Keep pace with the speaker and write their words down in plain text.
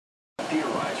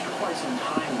theorized for quite some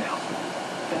time now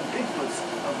that Bigfoots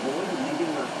avoid leaving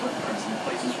their footprints in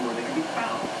places where they can be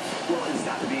found. Well, is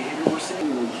that the behavior we're seeing?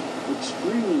 He was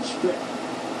extremely strict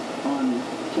on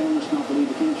telling us not to leave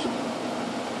the campsite.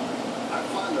 I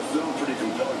find the film pretty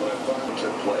compelling when I find what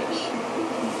took place.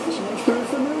 This looks very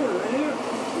familiar right here.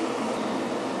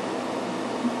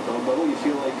 Bubba, you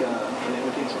feel like an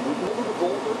imitation movement? Over the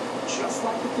boulder, just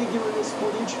like the figure in this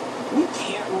footage, we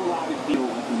can't rule out it being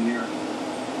up in the air.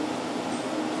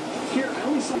 Here, I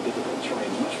only see difficult terrain,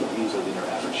 much more easily than your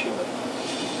average human.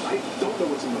 I don't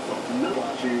know what's in the phone. No.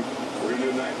 Watch you. We're going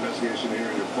to do a night investigation here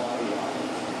in your father's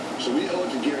office. So we owe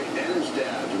it to Gary and his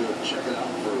dad to go check it out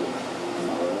further.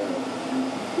 All right.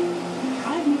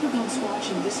 I've never gone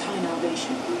squatching this high in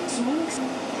elevation, so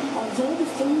although the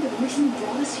film that originally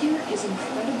brought us here is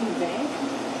incredibly vague,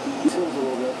 It feels a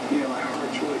little bit. Yeah, my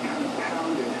heart's really kind of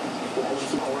pounded. Well,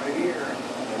 it's all right here.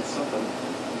 And something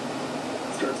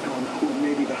starts going, well,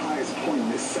 maybe the highest point in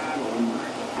this saddle, and we're...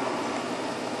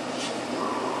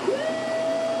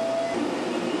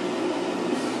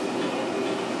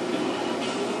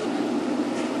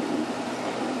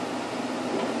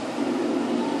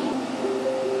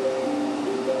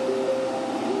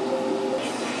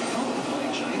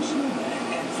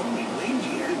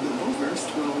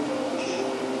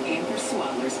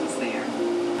 Swaddlers was there.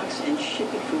 And ship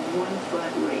it for one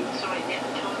flat rate. So I didn't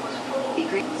tell it was full.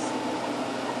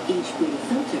 Each blue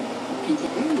filter can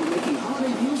take. And we're making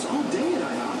holiday deals all day at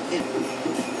IHOP.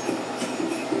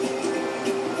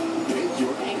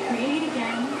 And create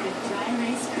again with dry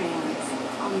erase crayons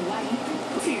on white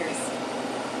tears.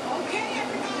 Okay,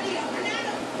 everybody, up and at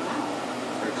 'em. Wow.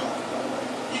 Very common, by the way.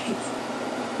 Thanks.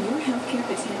 Your healthcare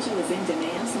potential is in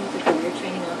demand. Some of the career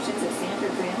training options at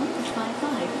Sanford Brown.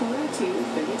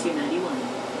 55-402-3291.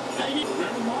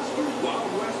 Remember Monster?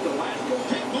 Wild West, Alaska,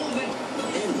 keep moving.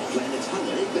 Animal Planet's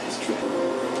holiday best trip.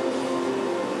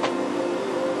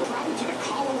 Travel to the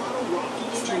Colorado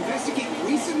Rockies to investigate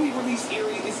recently released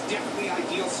area is definitely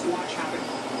ideal squatch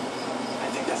habitat. I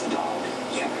think that's a dog.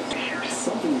 Yeah.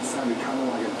 Something that sounded kind of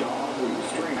like a dog with a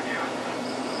string.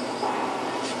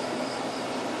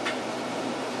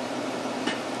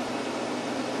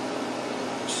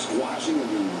 Squatching will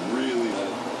be really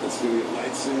it's going to get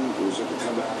light soon. We'll just have to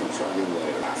come back and try again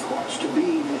later. Sasquatch to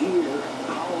be here.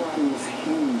 Colorado is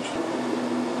huge.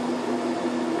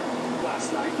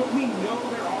 Last night, but we know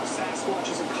there are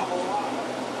Sasquatches in Colorado.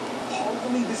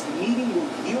 Hopefully this meeting will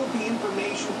yield the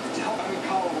information to help out in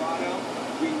Colorado.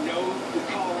 We know the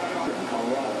Colorado. In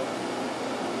Colorado.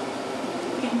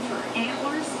 Looking for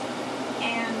antlers,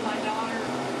 and my daughter,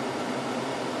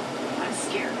 I'm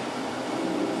scared.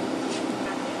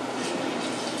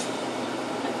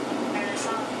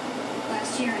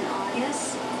 Last year in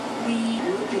August, we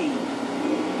European.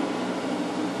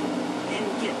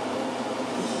 didn't get.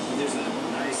 There's a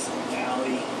nice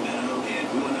valley, meadow,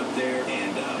 and we went up there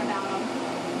and About them.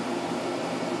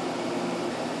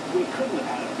 we couldn't have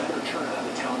had a better turnout at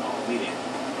the town hall meeting.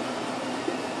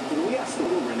 When we asked the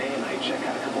little Renee and I to check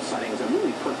out a couple sightings that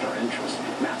really perked our interest,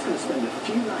 Matt's going to spend a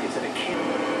few nights at a camp.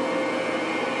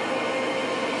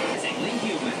 Amazingly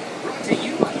Human, brought to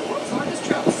you by the world's largest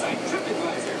travel site,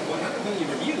 TripAdvisor. 100 million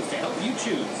reviews to help you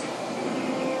choose.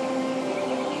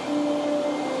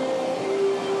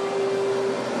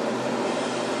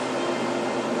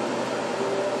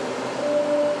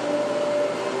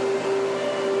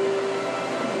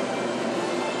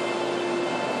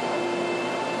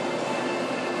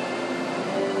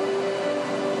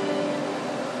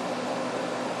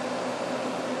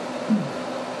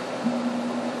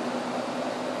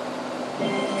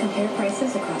 Compare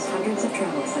prices across hundreds of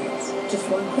travel sites. Just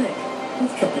one click with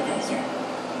TripAdvisor.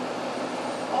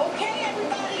 Okay,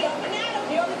 everybody, up and at 'em.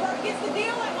 The only bird gets the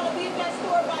deal. I'm gonna leave my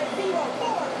store by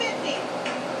 0450.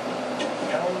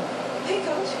 Helen, Hey,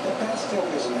 Coach. the best deal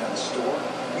isn't at the store.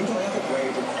 You don't have to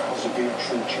brave the crowds to be a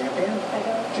true champion. I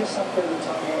don't. Just upgrade the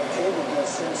time on the table to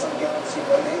Samsung Galaxy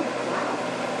Note 8.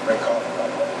 Great coffee, by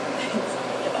the way.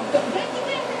 Thank you,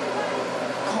 everybody.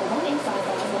 Call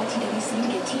 1-855-YTWC to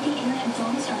get TV, internet, and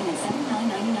phone starting at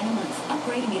 $79.99 a month.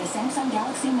 Upgrade and get a Samsung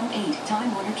Galaxy Note 8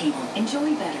 Time Warner Cable.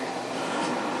 Enjoy better.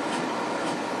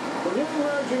 We're now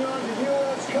merging on to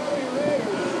U.S. Cubby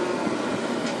Raiders.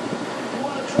 We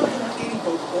want to try to gain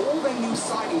both old and new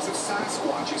sightings of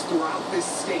Sasquatches throughout this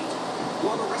state,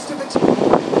 while the rest of the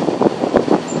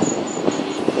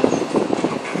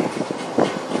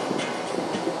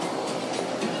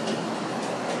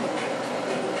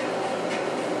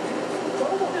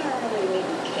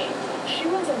She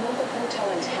runs a local hotel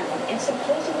in town and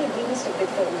supposedly witnessed a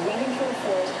Bigfoot running through the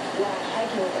forest while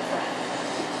hiking with a friend.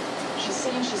 She's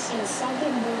saying she's seen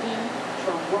something moving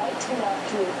from right pointed out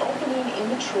to an opening in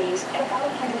the trees at about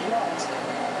 100 yards.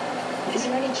 Is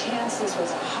there any chance this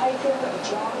was a hiker, a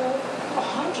jogger, a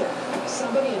hunter?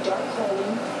 Somebody in dark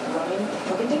clothing running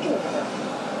perpendicular to her.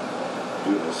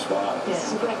 Beautiful spot. This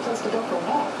is a great place to go for a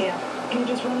walk. Yeah. Can you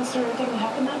just run us through everything that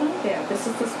happened that night? Yeah, this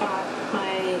is the spot.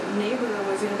 My neighbor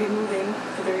was going to be moving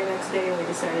the very next day, and we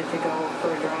decided to go for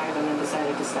a drive and then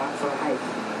decided to stop for a hike.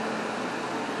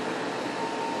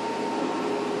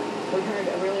 We heard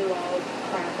a really loud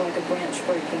crack like a branch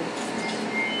breaking.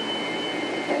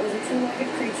 That was a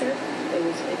two-legged creature. It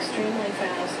was extremely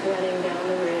fast, running down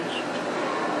the ridge.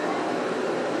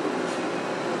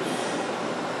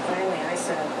 Finally, I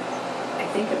said, I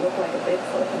think it looked like a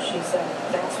Bigfoot, and she said,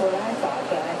 that's what I thought,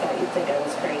 but I thought you'd think I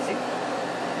was crazy.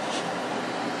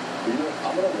 You know,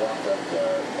 I'm going to walk up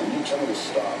there, and you tell me to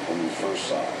stop when you first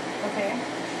saw it. Okay.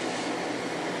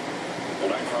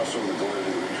 When I crossed over going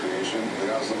into the recreation, the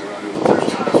guys looking around doing, there's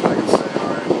times when I can say, all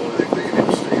right, well, they can be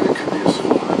mistaken. It could be a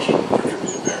squatch, it could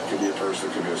be a bear, it could be a person,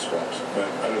 it could be a squatch. But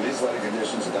under these lighting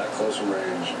conditions at that close a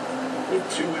range, with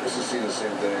two witnesses seeing the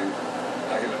same thing,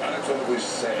 I can unequivocally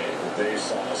say that they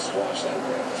saw a squatch that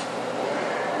branch.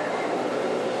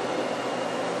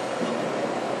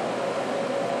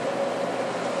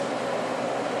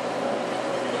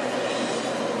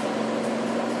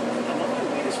 I'm on my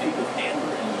way to speak with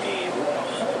Amber and Dave, who had a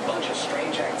whole bunch of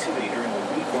strange activity during a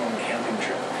week-long camping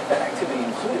trip. That activity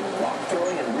included rock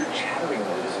throwing and weird chattering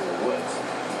noises in the woods.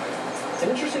 It's an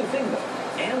interesting thing,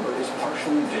 though. Amber is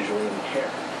partially visually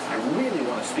impaired. I really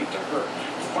want to speak to her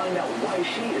to find out why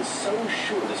she is so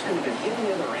sure this could have been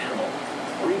any other animal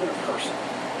or even a person.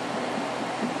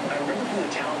 I remember from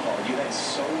the town hall you had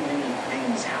so many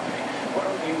things happening. Why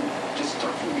don't you just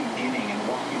start from the beginning and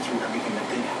walk me through everything that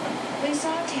did happen? We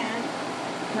saw a tent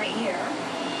right here,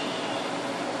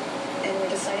 and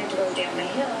we decided to go down the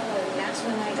hill, and that's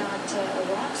when I got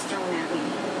rocks thrown at me.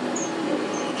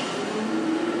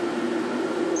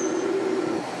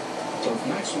 Both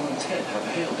Maxwell and Ted have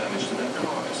hail damage to their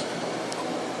cars.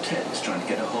 Ted is trying to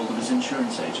get a hold of his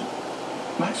insurance agent.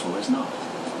 Maxwell is not.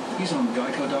 He's on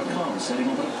Geico.com setting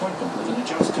up an appointment with an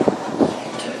adjuster.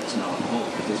 Ted is now on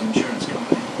hold with his insurance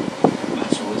company.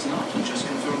 Maxwell is not and just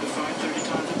confirmed a 5:30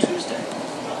 time for Tuesday.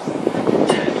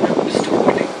 Ted is still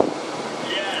waiting.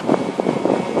 Yeah.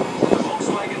 The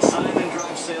Volkswagen Sign and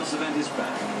Drive sales event is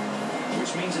back,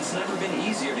 which means it's never been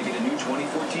easier to get a new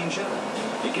 2014 Chevy.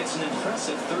 It gets an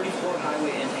impressive 34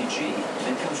 highway MPG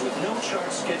and comes with no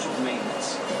charge scheduled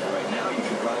maintenance. And right now you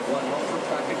can drive one home for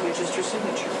practically just your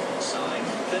signature. Sign,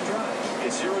 then drive.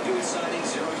 Get zero due at signing,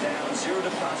 zero down, zero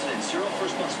deposit, and zero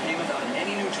first month's payment on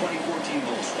any new 2014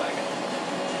 Volkswagen.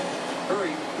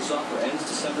 Hurry, this offer ends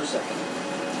December 2nd.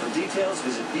 For details,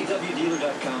 visit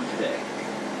bwdealer.com today.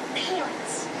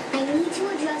 Parents, I need to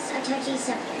address a touchy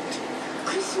subject.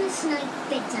 Christmas night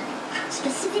bedtime.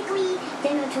 Specifically,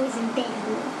 dinner toys in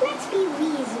bedroom. Let's be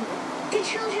reasonable. The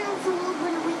children of the world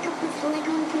want to wake up with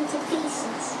Lego and printed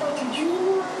faces. Like a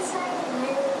dream one side and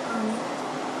Lego on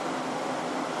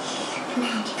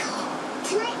magical.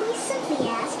 Tonight we simply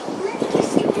ask, let the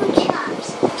gifts do their jobs.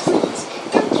 Please,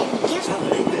 don't get me gifts.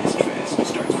 Holiday Fast Fest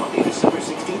starts Monday, December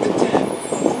 16th at 10.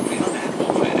 Only on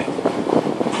Animal Planet.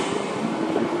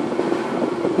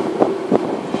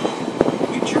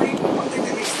 One thing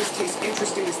that makes this case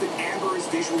interesting is that Amber is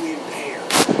visually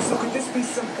impaired. So could this be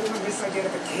some form of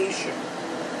misidentification?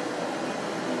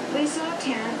 We saw a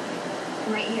tent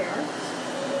right here,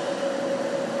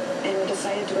 and we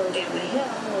decided to go down the hill,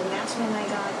 and that's when I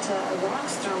got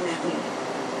rocks thrown at me.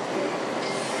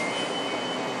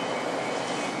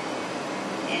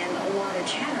 And a lot of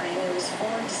chattering. There was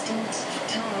 4 distinct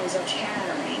tones of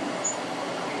chattering.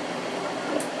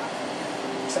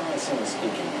 It sounded like someone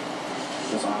speaking.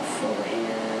 It was off over here,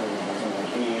 it was over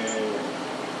here.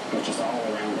 It was just all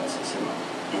around us, it seemed like.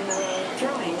 And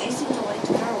throwing. They seemed to like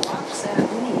to throw rocks at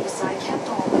me, so I kept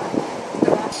all the rocks.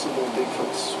 Possible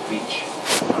Bigfoot speech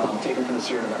taken from the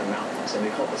Sierra Nevada mountains, and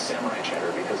they call it the samurai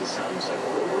chatter because it sounds like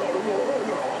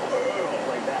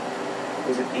that.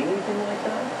 Was it anything like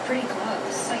that? Pretty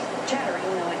close. Like chattering,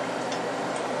 like...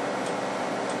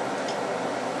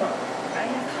 I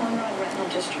have cone rod retinal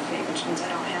dystrophy, which means I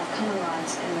don't have cone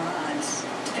rods and rods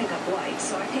to pick up light.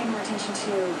 So I pay more attention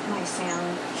to my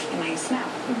sound and my smell.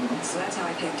 So that's how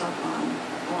I picked up on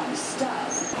a lot of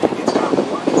stuff. It's got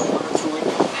black water through it,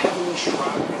 heavily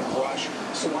shrouded in brush.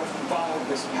 So I followed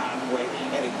this pathway,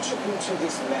 and it took me to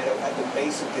this meadow at the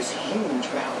base of this huge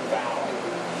mountain valley.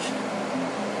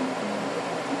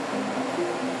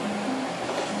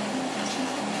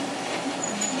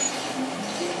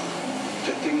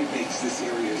 The thing that makes this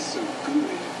area so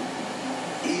good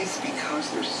is because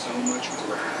there's so much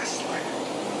grass, like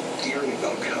deer,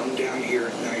 they'll come down here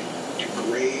at night to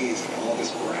graze all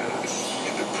this grass,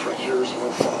 and the predators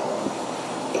will follow.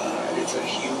 But it's a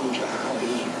huge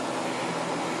valley.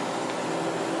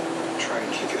 Try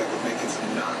to keep it up with making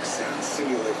some knock sounds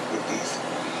simulated with these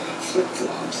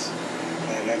flip-flops.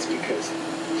 And that's because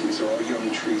these are all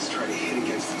young trees. Try to hit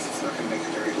against these. It's not going to make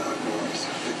a very loud noise.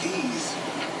 But these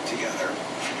together.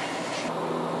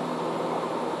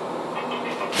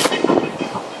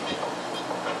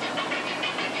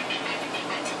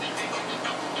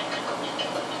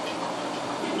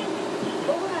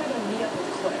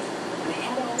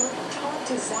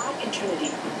 Zach and Trinity.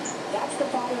 That's the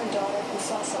father and daughter who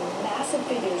saw some massive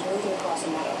figures moving across a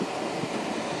meadow.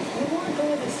 We want to go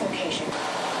to this location.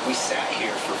 We sat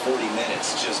here for 40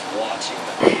 minutes just watching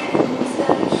them.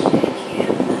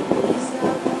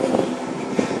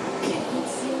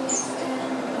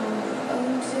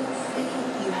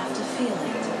 You have to feel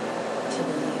it to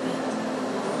believe it.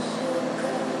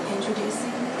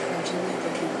 Introducing Project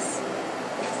Lubricants.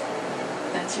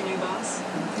 That's your new boss?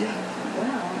 Yeah.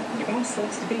 Well, your boss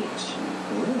likes the beach.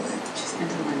 Really? She's been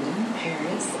to London,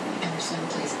 Paris, and her son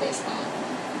plays baseball.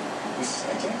 The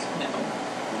second? No.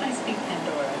 I speak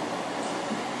Pandora.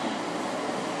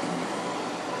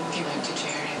 Give up to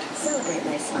Jared. Celebrate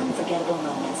life's unforgettable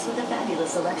moments with a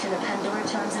fabulous selection of Pandora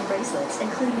charms and bracelets,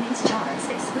 including these charms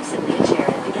exclusively at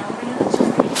Jared, the Galleria of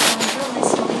Jewelry. Your life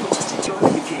story with just a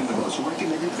Charlie became the most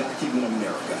recommended vacuum in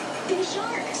America. Get a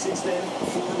shark! Since then,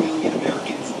 4 million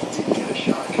Americans did get a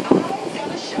shark. I got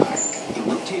a shark! The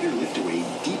Rotator Lift-Away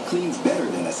deep cleans better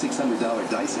than a $600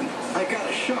 Dyson. I got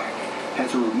a shark!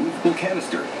 Has a removable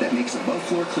canister that makes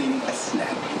above-floor cleaning a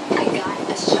snap. I got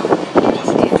a shark! Plus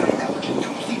anti-allergen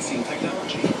complete seal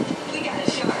technology. We got a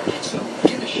shark! So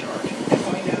get a shark and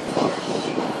find out more.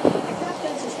 If that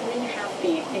fence is 3.5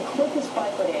 feet and Cliff is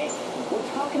 5'8", we're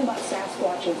talking about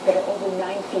Sasquatches that are over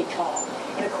 9 feet tall.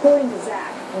 And according to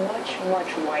Zach, much,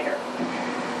 much wider.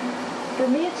 For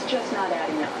me, it's just not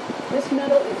adding up. This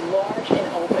meadow is large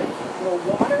and open. No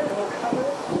water, no cover,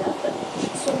 nothing.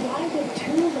 So why would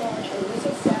 2 large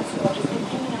elusive Sasquatches be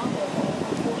hanging out there for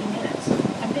over 40 minutes?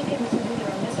 I'm thinking this is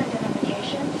either a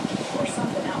misidentification or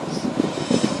something else.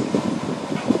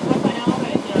 I know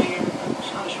that,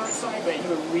 you're on the short side, but you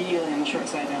were really on the short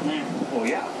side down there. Well,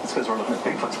 yeah, it's because we're looking at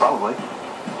Bigfoots, probably.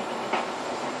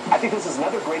 I think this is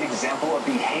another great example of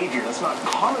behavior that's not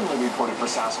commonly reported for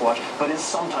Sasquatch, but is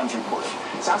sometimes reported.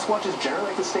 Sasquatches generally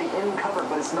like to stay in cover,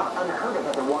 but it's not unheard of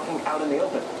that they're walking out in the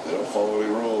open. They don't follow any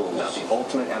rules. Not the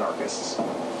ultimate anarchists.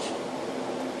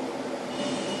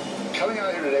 Coming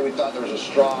out here today, we thought there was a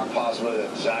strong possibility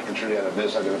that Zach and Trinity had a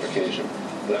misidentification.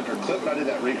 But after Cliff and I did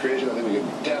that recreation, I think we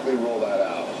could definitely rule that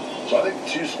out. So I think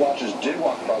 2 Squatches did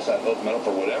walk across that open meadow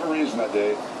for whatever reason that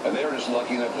day, and they were just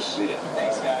lucky enough to see it.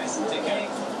 Thanks, guys. Take care.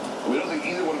 We don't think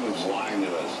either one of them is lying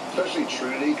to us, especially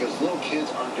Trinity, because little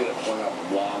kids aren't good at pointing out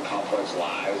long, complex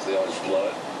lies. They always blow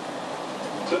it.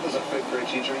 Cliff is a 5th grade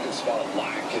teacher. He can spot a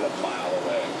lying kid a mile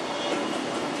away.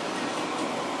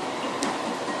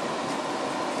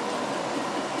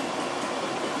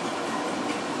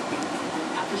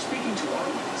 After speaking to our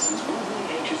witnesses, we're really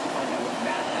anxious to find out what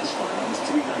Matt has found on his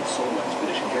 3-night solo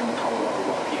expedition here in the Colorado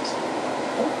Rockies.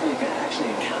 Hopefully, Matt actually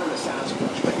encountered a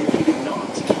Sasquatch, but if he did not,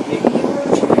 maybe he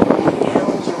learned to know the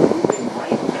animals are moving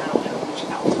right now and at which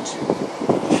altitude.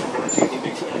 Do you think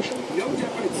big action? No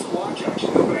definite squatch action,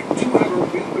 but I do have a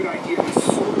really good idea of the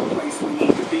sort of place we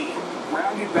need to be.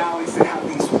 Rounded valleys that have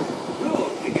these willow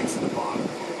thickets in the bottom.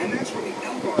 And that's where the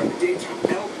elk are in the daytime.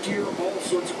 Elk, deer, all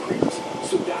sorts of creatures.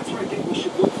 So that's where I think we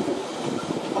should look for.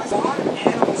 A lot of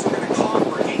animals are going to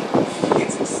congregate.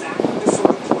 It's exactly the sort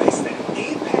of place that an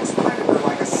apex predator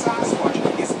like a Sasquatch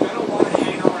is going to want to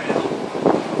hang around.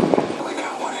 We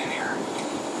got one in here.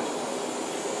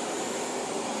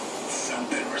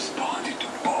 Something responded to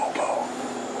Bobo.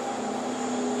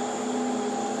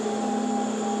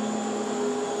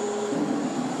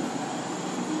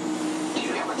 Do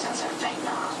you have a sense of fake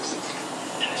knobs?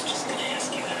 I was just going to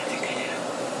ask you, and I think I do.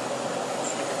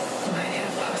 Might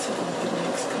have possible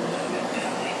buildings coming out of that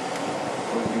valley.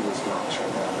 We're going to do this launch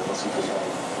right now, but let's see if there's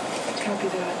any. Copy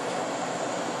that.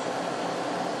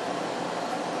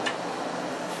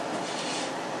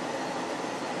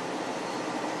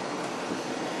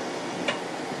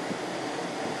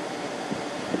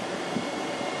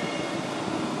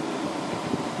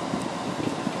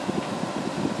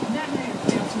 Matt and I have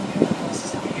definitely heard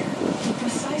voices out here. But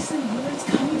precisely where it's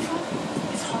coming from,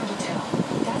 it's hard to tell.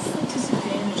 That's the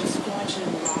disadvantage of squatching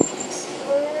in the Rockies.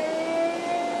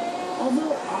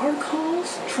 Although our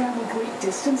calls travel great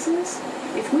distances,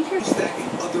 if we hear That in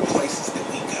other places